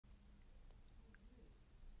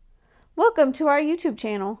Welcome to our YouTube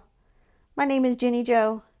channel. My name is Jenny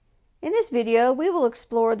Jo. In this video, we will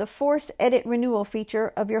explore the Force Edit Renewal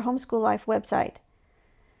feature of your Homeschool-Life website.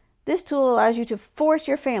 This tool allows you to force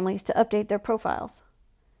your families to update their profiles.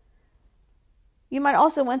 You might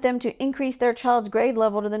also want them to increase their child's grade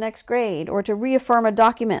level to the next grade or to reaffirm a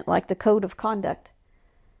document like the Code of Conduct.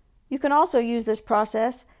 You can also use this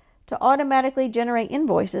process to automatically generate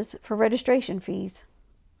invoices for registration fees.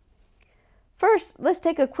 First, let's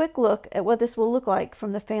take a quick look at what this will look like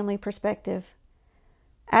from the family perspective.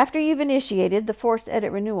 After you've initiated the Force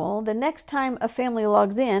Edit Renewal, the next time a family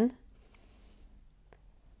logs in,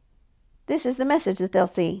 this is the message that they'll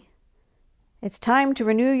see. It's time to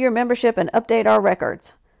renew your membership and update our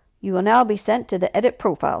records. You will now be sent to the Edit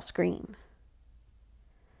Profile screen.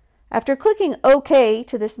 After clicking OK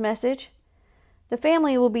to this message, the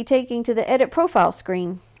family will be taken to the Edit Profile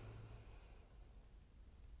screen.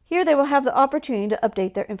 Here they will have the opportunity to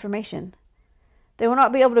update their information. They will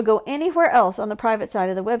not be able to go anywhere else on the private side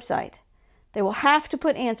of the website. They will have to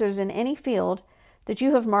put answers in any field that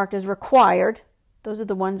you have marked as required. Those are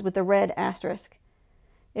the ones with the red asterisk.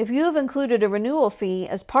 If you have included a renewal fee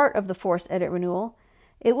as part of the Force Edit Renewal,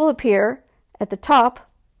 it will appear at the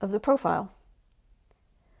top of the profile.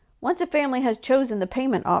 Once a family has chosen the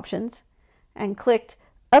payment options and clicked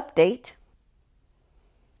Update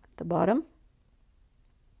at the bottom,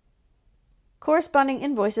 corresponding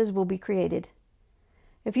invoices will be created.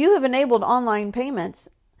 If you have enabled online payments,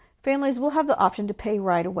 families will have the option to pay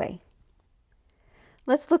right away.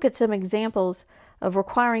 Let's look at some examples of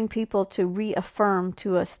requiring people to reaffirm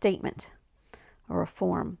to a statement or a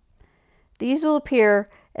form. These will appear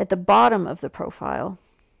at the bottom of the profile.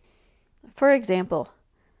 For example,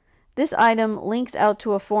 this item links out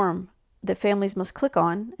to a form that families must click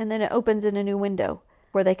on, and then it opens in a new window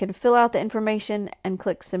where they can fill out the information and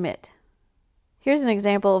click Submit. Here's an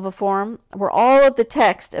example of a form where all of the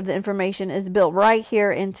text of the information is built right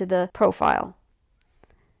here into the profile.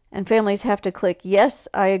 And families have to click Yes,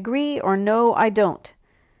 I agree, or No, I don't.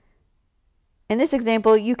 In this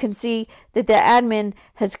example, you can see that the admin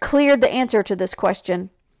has cleared the answer to this question,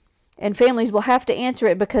 and families will have to answer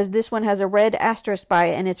it because this one has a red asterisk by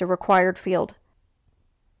it and it's a required field.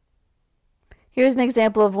 Here's an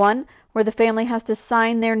example of one where the family has to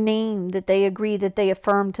sign their name that they agree that they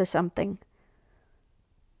affirm to something.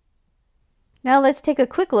 Now let's take a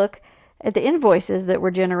quick look at the invoices that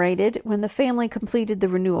were generated when the family completed the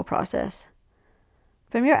renewal process.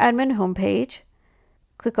 From your admin homepage,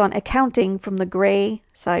 click on Accounting from the gray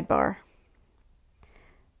sidebar.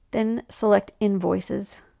 Then select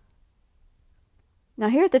Invoices. Now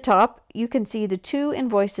here at the top, you can see the two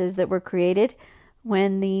invoices that were created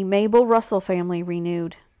when the Mabel Russell family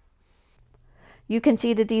renewed. You can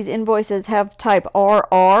see that these invoices have type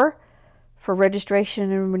RR for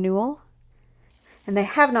registration and renewal, and they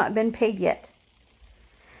have not been paid yet.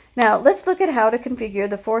 Now let's look at how to configure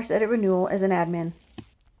the Force Edit Renewal as an admin.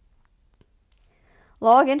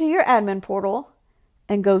 Log into your admin portal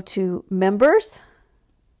and go to Members,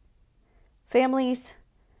 Families,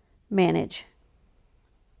 Manage.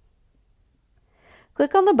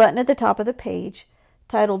 Click on the button at the top of the page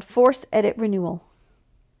titled Force Edit Renewal.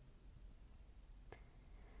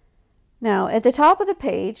 Now at the top of the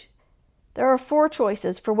page, there are 4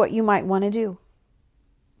 choices for what you might want to do.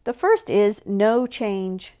 The first is No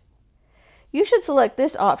Change. You should select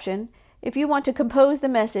this option if you want to compose the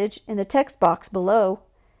message in the text box below,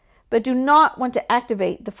 but do not want to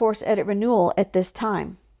activate the Force Edit Renewal at this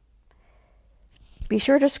time. Be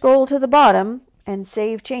sure to scroll to the bottom and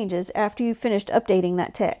save changes after you've finished updating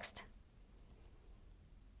that text.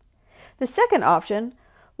 The second option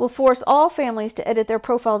will force all families to edit their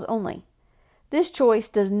profiles only. This choice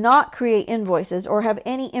does not create invoices or have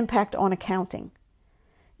any impact on accounting.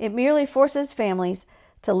 It merely forces families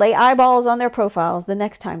to lay eyeballs on their profiles the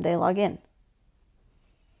next time they log in.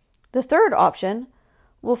 The third option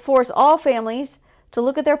will force all families to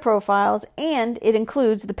look at their profiles, and it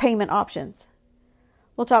includes the payment options.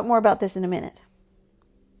 We'll talk more about this in a minute.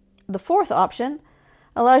 The fourth option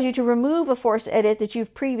allows you to remove a force edit that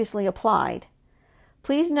you've previously applied.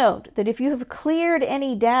 Please note that if you have cleared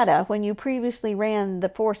any data when you previously ran the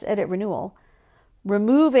Force Edit Renewal,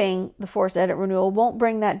 removing the Force Edit Renewal won't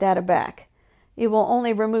bring that data back. It will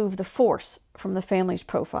only remove the force from the family's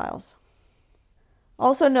profiles.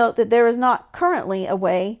 Also note that there is not currently a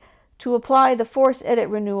way to apply the Force Edit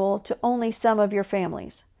Renewal to only some of your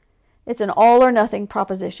families. It's an all or nothing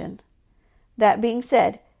proposition. That being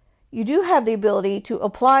said, you do have the ability to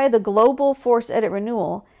apply the global Force Edit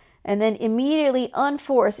Renewal and then immediately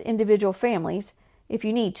unforce individual families if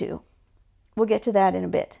you need to. We'll get to that in a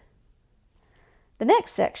bit. The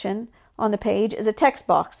next section on the page is a text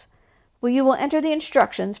box where you will enter the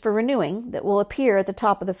instructions for renewing that will appear at the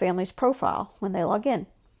top of the family's profile when they log in.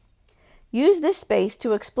 Use this space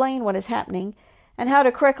to explain what is happening and how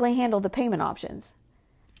to correctly handle the payment options.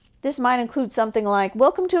 This might include something like,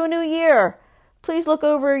 "Welcome to a new year. Please look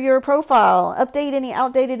over your profile, update any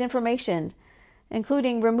outdated information,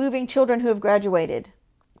 including removing children who have graduated.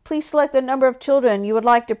 Please select the number of children you would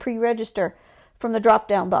like to pre-register from the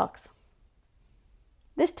drop-down box."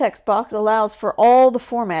 This text box allows for all the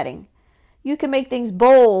formatting. You can make things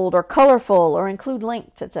bold or colorful or include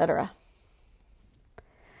links, etc.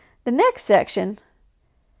 The next section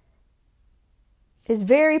is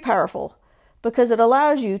very powerful because it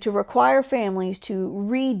allows you to require families to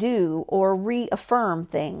redo or reaffirm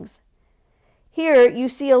things. Here you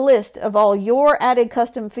see a list of all your added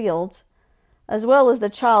custom fields, as well as the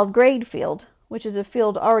child grade field, which is a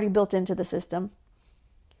field already built into the system.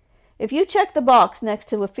 If you check the box next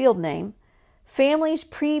to a field name, families'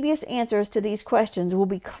 previous answers to these questions will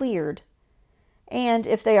be cleared. And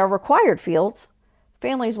if they are required fields,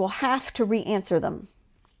 families will have to re-answer them.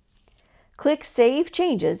 Click Save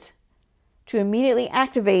Changes to immediately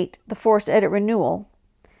activate the Force Edit Renewal.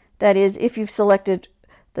 That is, if you've selected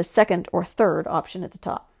the second or third option at the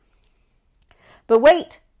top. But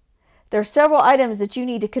wait! There are several items that you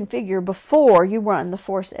need to configure before you run the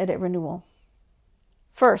Force Edit Renewal.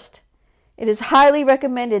 First, it is highly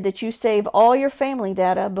recommended that you save all your family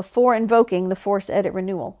data before invoking the Force Edit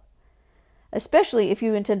Renewal, especially if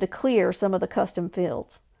you intend to clear some of the custom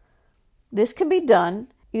fields. This can be done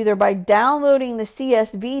either by downloading the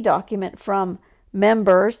CSV document from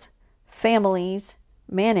Members, Families,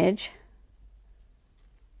 Manage,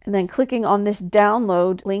 and then clicking on this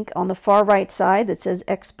download link on the far right side that says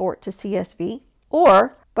Export to CSV,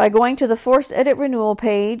 or by going to the Force Edit Renewal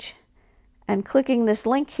page and clicking this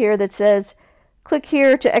link here that says, "Click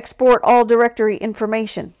here to export all directory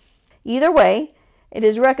information." Either way, it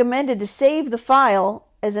is recommended to save the file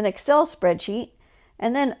as an Excel spreadsheet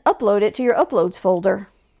and then upload it to your Uploads folder.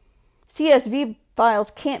 CSV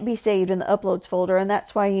files can't be saved in the Uploads folder, and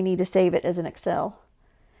that's why you need to save it as an Excel.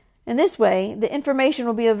 In this way, the information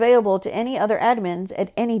will be available to any other admins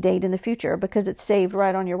at any date in the future because it's saved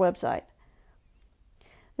right on your website.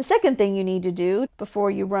 The second thing you need to do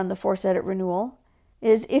before you run the Force Edit Renewal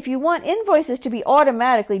is if you want invoices to be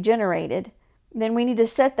automatically generated, then we need to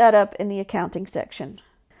set that up in the accounting section.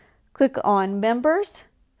 Click on Members,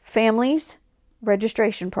 Families,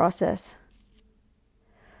 Registration Process.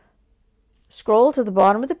 Scroll to the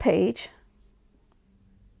bottom of the page.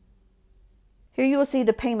 Here you will see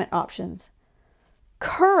the payment options.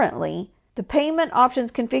 Currently, the payment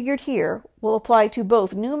options configured here will apply to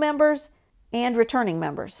both new members and returning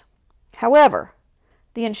members. However,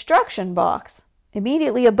 the instruction box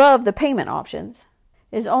immediately above the payment options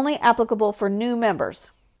is only applicable for new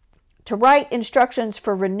members. To write instructions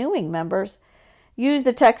for renewing members, use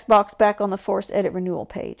the text box back on the Force Edit Renewal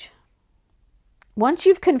page. Once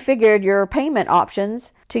you've configured your payment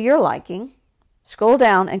options to your liking, scroll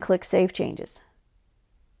down and click Save Changes.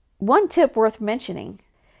 One tip worth mentioning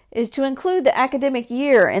is to include the academic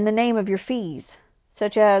year in the name of your fees,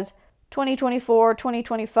 such as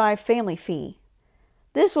 2024-2025 family fee.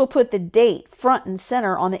 This will put the date front and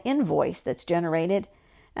center on the invoice that's generated,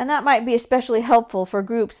 and that might be especially helpful for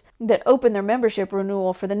groups that open their membership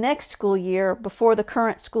renewal for the next school year before the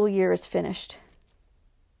current school year is finished.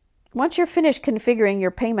 Once you're finished configuring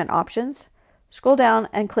your payment options, scroll down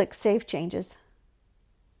and click Save Changes.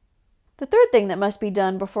 The third thing that must be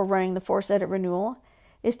done before running the Force Edit Renewal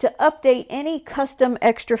is to update any custom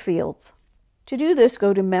extra fields. To do this,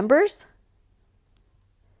 go to Members,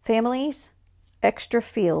 Families, Extra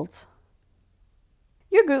Fields.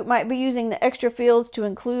 Your group might be using the extra fields to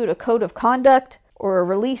include a code of conduct or a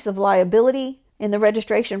release of liability in the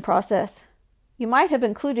registration process. You might have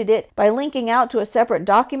included it by linking out to a separate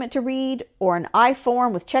document to read, or an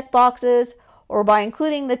I-form with checkboxes, or by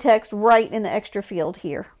including the text right in the extra field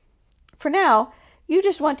here. For now, you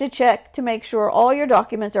just want to check to make sure all your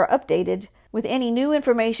documents are updated with any new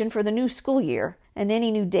information for the new school year and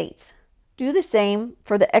any new dates. Do the same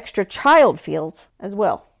for the extra child fields as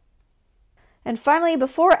well. And finally,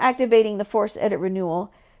 before activating the Force Edit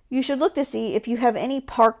Renewal, you should look to see if you have any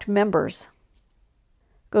parked members.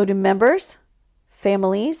 Go to Members,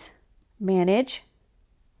 Families, Manage,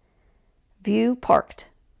 View Parked.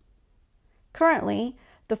 Currently,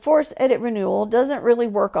 the Force Edit Renewal doesn't really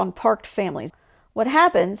work on parked families. What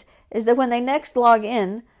happens is that when they next log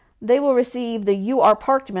in, they will receive the "You are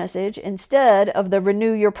parked" message instead of the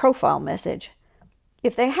 "Renew your profile" message.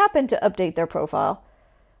 If they happen to update their profile,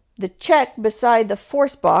 the check beside the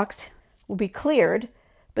force box will be cleared,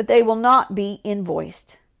 but they will not be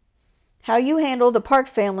invoiced. How you handle the parked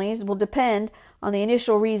families will depend on the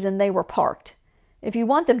initial reason they were parked. If you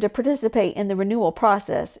want them to participate in the renewal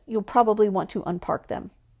process, you'll probably want to unpark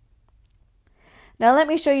them. Now let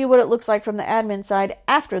me show you what it looks like from the admin side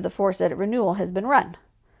after the Force Edit Renewal has been run.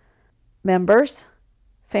 Members,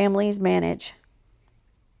 Families, Manage.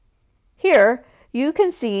 Here, you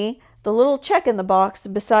can see the little check in the box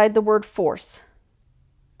beside the word Force.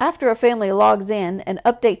 After a family logs in and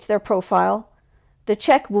updates their profile, the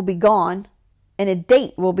check will be gone and a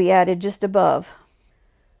date will be added just above.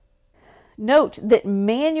 Note that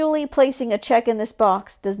manually placing a check in this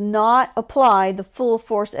box does not apply the full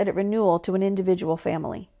Force Edit Renewal to an individual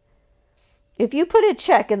family. If you put a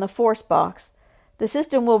check in the Force box, the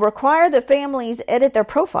system will require that families edit their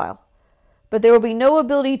profile, but there will be no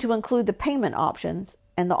ability to include the payment options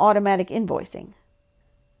and the automatic invoicing.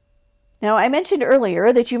 Now, I mentioned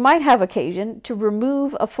earlier that you might have occasion to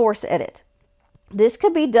remove a Force Edit. This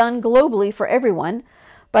could be done globally for everyone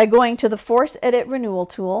by going to the Force Edit Renewal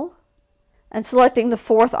tool and selecting the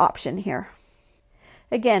fourth option here.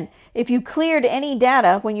 Again, if you cleared any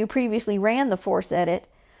data when you previously ran the Force Edit,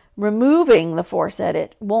 removing the Force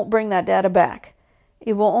Edit won't bring that data back.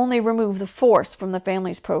 It will only remove the force from the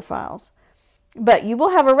family's profiles. But you will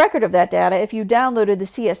have a record of that data if you downloaded the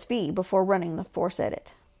CSV before running the Force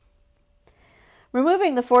Edit.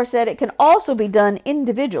 Removing the Force Edit can also be done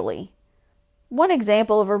individually. One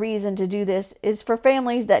example of a reason to do this is for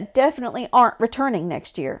families that definitely aren't returning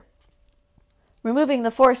next year. Removing the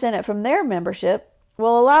Force Edit from their membership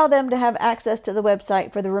will allow them to have access to the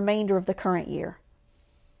website for the remainder of the current year.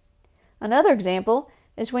 Another example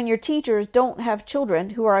is when your teachers don't have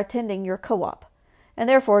children who are attending your co-op and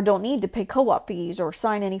therefore don't need to pay co-op fees or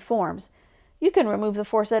sign any forms. You can remove the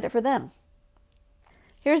Force Edit for them.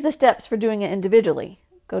 Here's the steps for doing it individually.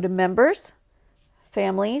 Go to Members,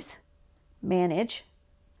 Families, Manage.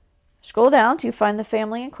 Scroll down to find the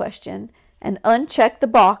family in question and uncheck the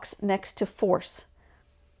box next to Force.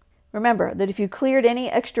 Remember that if you cleared any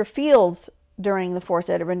extra fields during the Force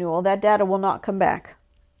Edit Renewal, that data will not come back.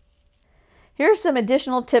 Here are some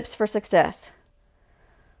additional tips for success.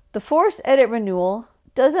 The Force Edit Renewal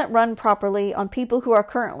doesn't run properly on people who are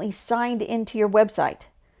currently signed into your website,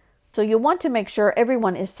 so you'll want to make sure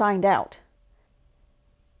everyone is signed out.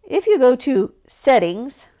 If you go to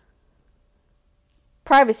Settings,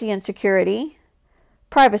 Privacy and Security,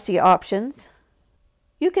 Privacy Options,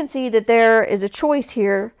 you can see that there is a choice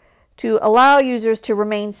here to allow users to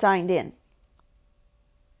remain signed in.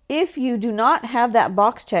 If you do not have that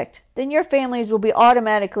box checked, then your families will be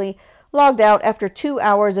automatically logged out after 2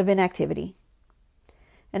 hours of inactivity.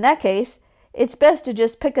 In that case, it's best to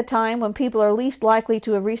just pick a time when people are least likely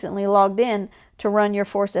to have recently logged in to run your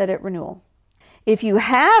Force Edit Renewal. If you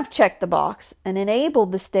have checked the box and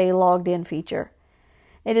enabled the Stay Logged In feature,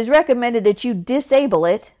 it is recommended that you disable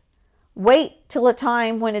it, wait till a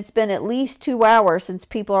time when it's been at least 2 hours since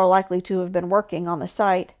people are likely to have been working on the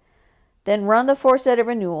site, then run the Force Edit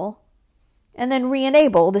Renewal, and then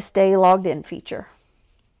re-enable the Stay Logged In feature.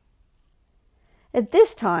 At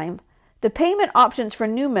this time, the payment options for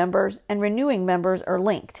new members and renewing members are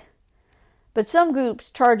linked, but some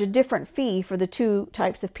groups charge a different fee for the two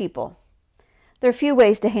types of people. There are a few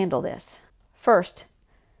ways to handle this. First,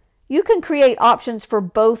 you can create options for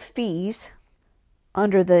both fees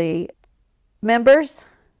under the Members,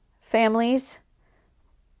 Families,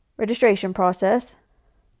 Registration Process,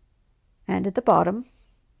 and at the bottom.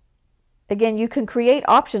 Again, you can create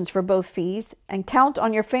options for both fees and count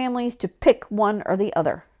on your families to pick one or the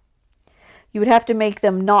other. You would have to make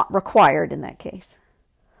them not required in that case.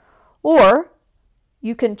 Or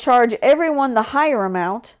you can charge everyone the higher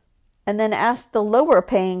amount and then ask the lower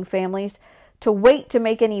paying families to wait to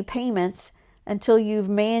make any payments until you've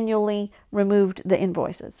manually removed the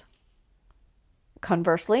invoices.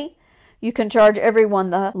 Conversely, you can charge everyone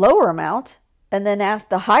the lower amount and then ask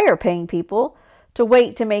the higher paying people to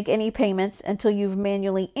wait to make any payments until you've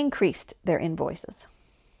manually increased their invoices.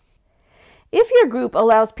 If your group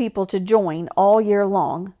allows people to join all year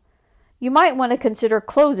long, you might want to consider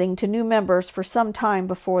closing to new members for some time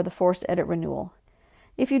before the Force Edit Renewal.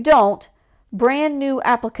 If you don't, brand new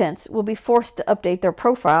applicants will be forced to update their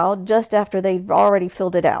profile just after they've already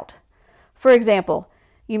filled it out. For example,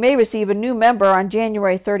 you may receive a new member on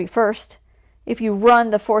January 31st. If you run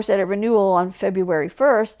the Force Edit Renewal on February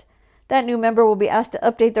 1st, that new member will be asked to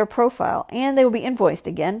update their profile and they will be invoiced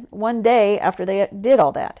again one day after they did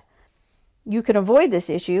all that. You can avoid this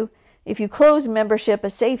issue if you close membership a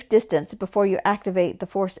safe distance before you activate the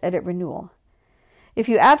Force Edit Renewal. If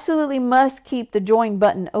you absolutely must keep the Join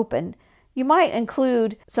button open, You might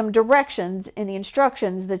include some directions in the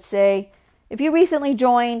instructions that say, if you recently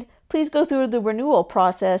joined, please go through the renewal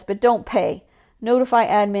process, but don't pay. Notify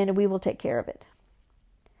admin and we will take care of it.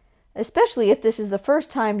 Especially if this is the first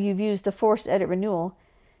time you've used the Force Edit Renewal,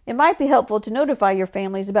 it might be helpful to notify your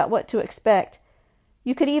families about what to expect.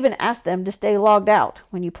 You could even ask them to stay logged out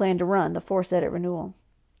when you plan to run the Force Edit Renewal.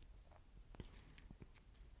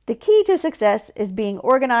 The key to success is being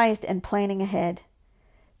organized and planning ahead.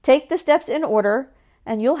 Take the steps in order,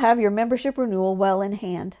 and you'll have your membership renewal well in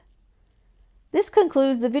hand. This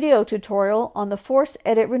concludes the video tutorial on the Force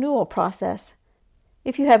Edit Renewal process.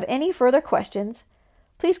 If you have any further questions,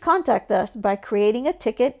 please contact us by creating a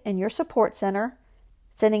ticket in your support center,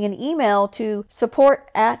 sending an email to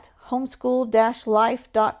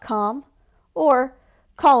support@homeschool-life.com, or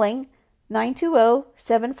calling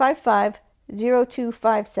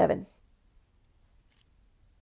 920-755-0257.